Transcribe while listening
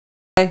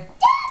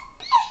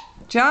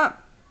Jump.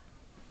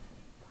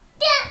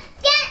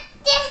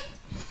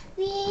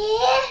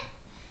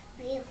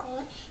 We're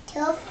going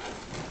to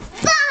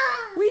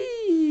fly.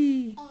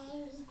 Whee!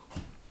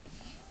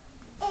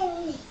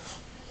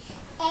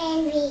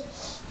 And we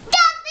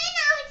jump in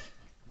out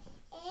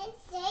and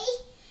say,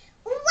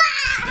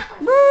 wow!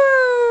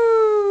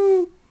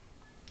 Woo!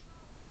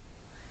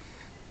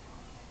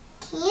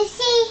 Can you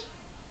see?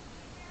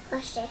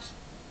 What's this?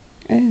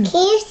 Oh, Can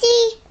you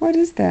see? what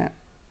is that?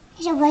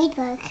 It's a white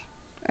bug.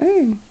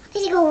 Oh,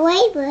 It's a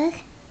white bug.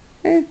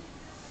 oh.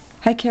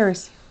 Hey,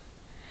 Karis.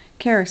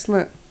 Karis,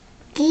 look.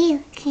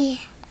 Okay.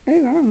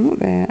 Oh, I don't want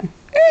that.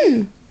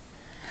 Oh.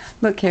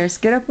 Look, Karis,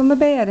 get up on the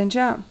bed and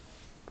jump.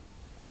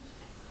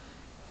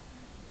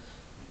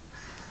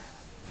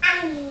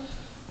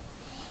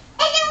 It's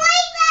a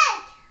white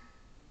bug.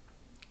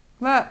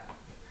 Look.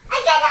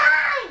 I got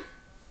eyes.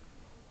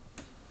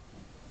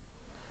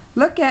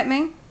 Look at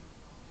me.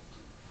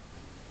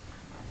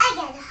 I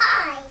got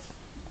eyes.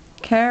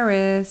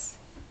 Karis.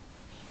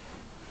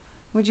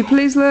 Would you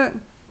please look?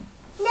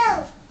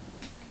 No,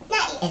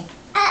 not yet.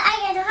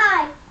 I got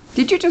eyes.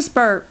 Did you just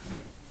burp?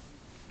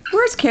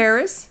 Where's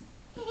Karis?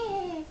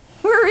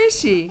 Where is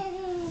she?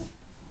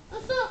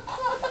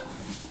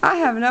 I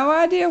have no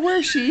idea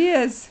where she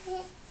is.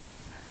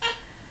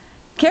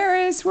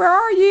 Karis, where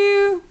are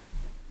you?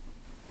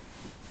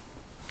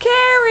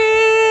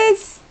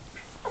 Karis!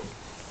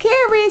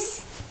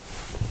 Karis!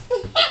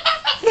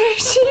 There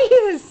she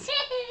is!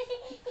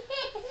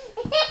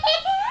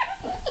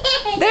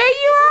 There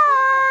you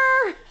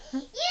are!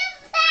 You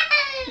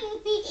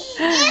found me! You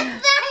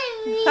found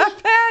me! I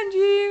found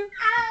you!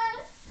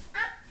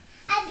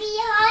 I'm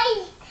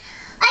behind.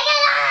 I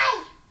got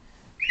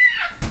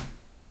eyes.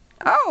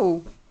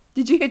 Oh!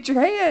 Did you hit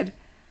your head?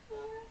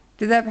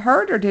 Did that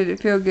hurt or did it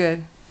feel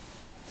good?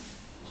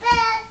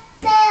 Bad.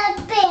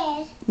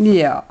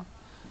 Yeah.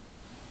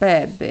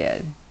 Bad.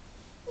 Yeah.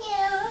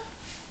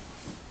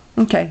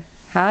 Okay.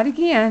 Hide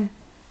again.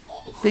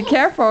 Be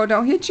careful.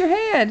 Don't hit your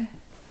head.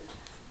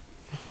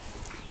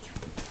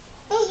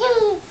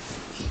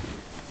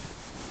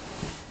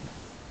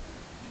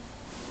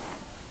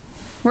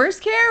 Where's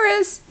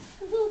Karis?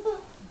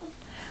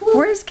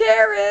 Where's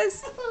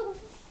Karis?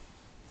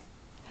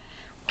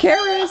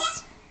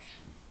 Karis?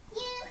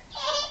 You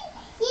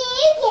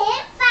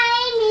can't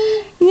find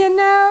me. You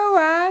know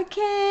I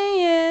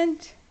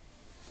can't.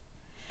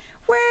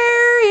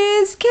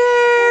 Where is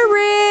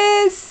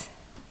Karis?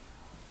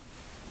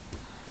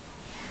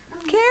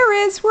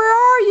 Karis, where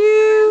are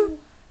you?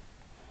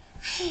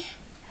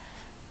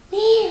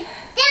 There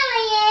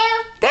I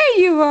am. There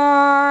you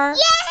are. Yay!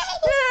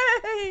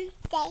 Yay.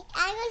 Okay,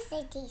 I'm gonna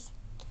say these.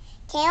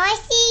 Can I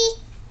see?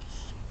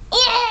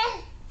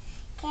 Yeah.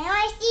 Can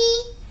I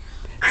see?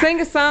 Sing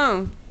a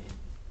song.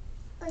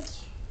 The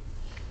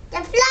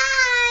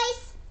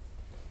flies.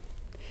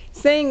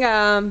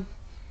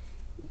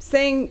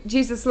 Sing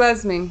Jesus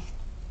Loves Me.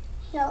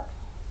 No.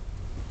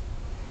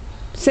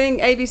 Sing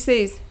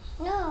ABCs.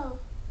 No.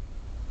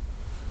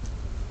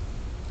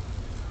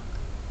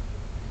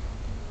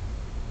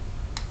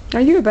 Are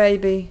you a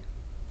baby?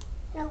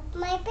 No,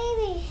 my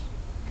baby.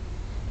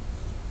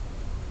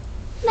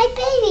 My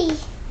baby.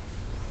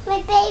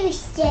 My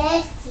baby's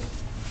thirsty.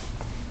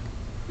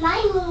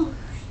 My mom's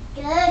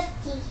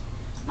thirsty.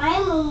 My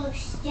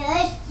mom's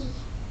thirsty.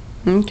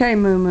 Okay,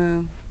 Moo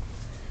Moo.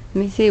 Let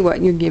me see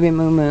what you're giving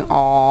Moo Moo.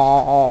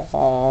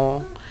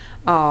 Aww.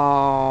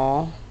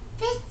 Aww.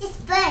 Piss is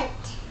burnt.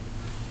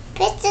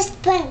 Piss is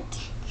burnt.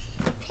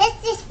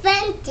 Piss is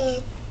burnt.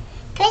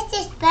 Piss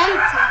is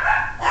burnt.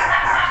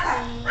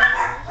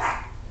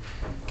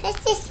 Piss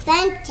is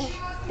burnt.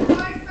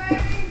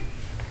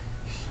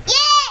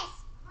 Yes!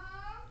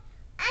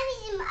 I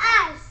need some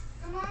ice.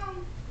 Come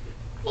on.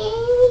 I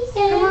need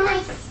some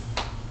ice. I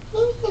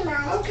need some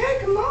ice. Okay,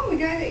 come on. We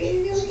gotta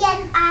eat You get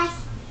ice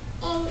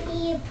in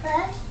your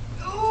purse.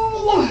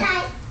 You get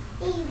ice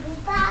in your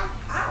bag.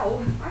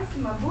 Ow. Ice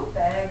in my book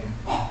bag.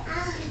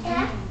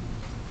 Yeah.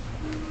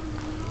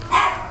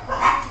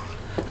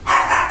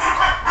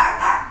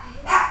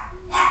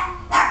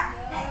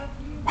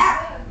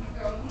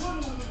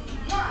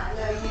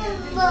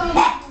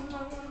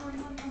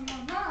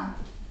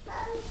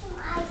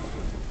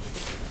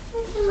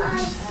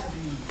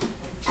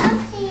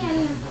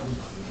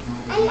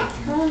 I'm not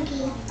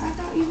hungry. I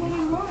thought you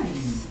wanted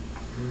rice.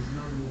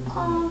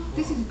 Oh,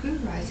 This is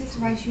good rice. This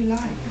rice you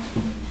like.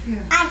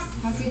 Here, ice.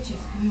 I'll get you.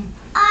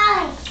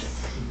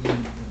 Ice.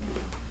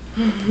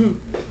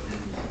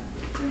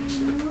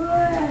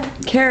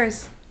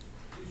 Karis.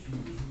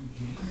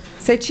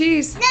 Say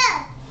cheese. No.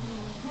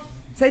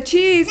 Say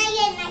cheese. Not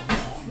yet.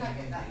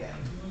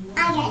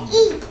 I gotta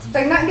eat.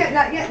 Say not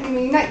yet. You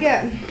mean not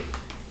yet.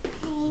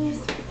 Ooh.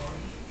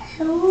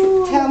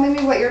 Tell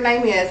Mimi what your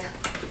name is.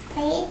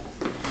 Say it.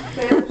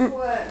 Karis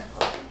what?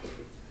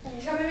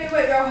 Tell Mimi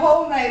what your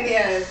whole name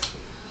is.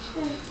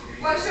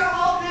 What's your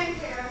whole name,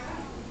 Karis?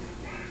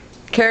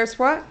 Karis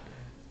what?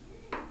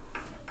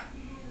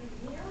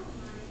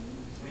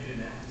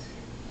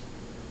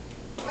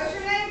 What's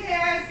your name,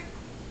 Karis?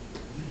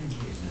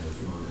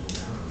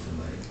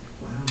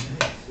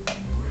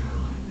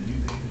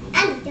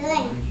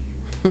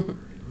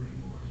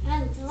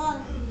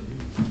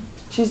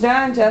 She's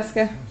done,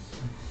 Jessica.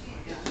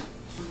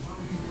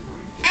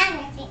 I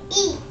want to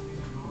eat.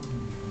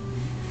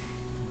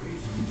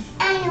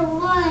 I don't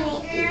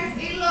want it. Here,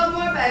 eat a little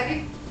more,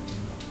 baby.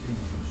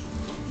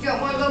 You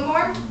don't want a little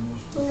more?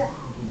 No.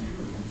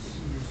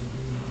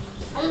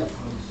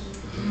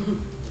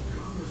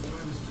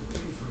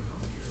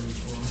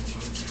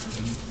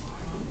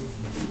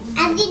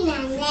 I did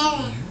not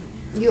let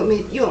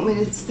it. You want me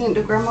to send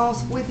to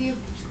Grandma's with you?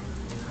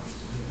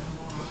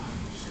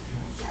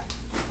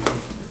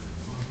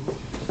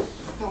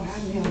 Don't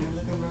have me on there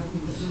looking rough.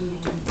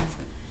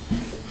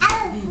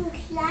 I was a good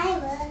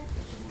climber.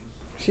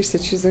 She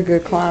said she's a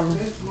good climber.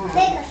 Big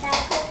as I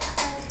put it.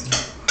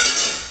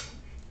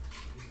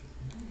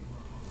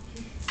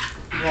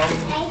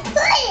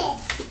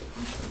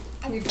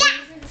 I got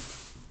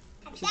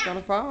She's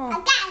gonna fall. I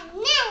got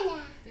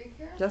Nana.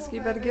 Jessica,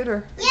 you better get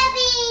her.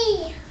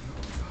 Yippee!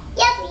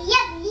 Yippee,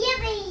 yippee,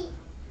 yippee!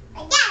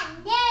 I got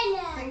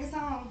Nana. Sing a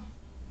song.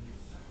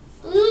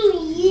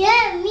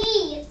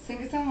 Yummy.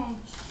 Sing a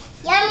song.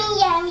 Yummy,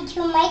 yummy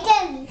to my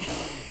tummy.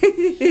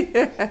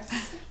 Yeah.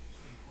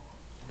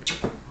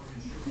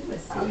 You a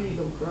silly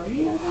little girl,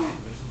 you know that?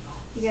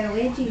 You got a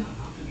wedgie.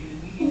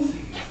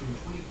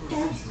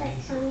 That's so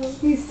funny.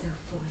 You're so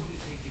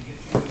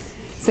funny.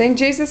 Sing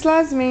Jesus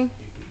Loves Me.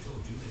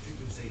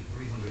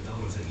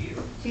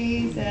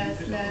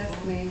 Jesus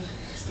loves me.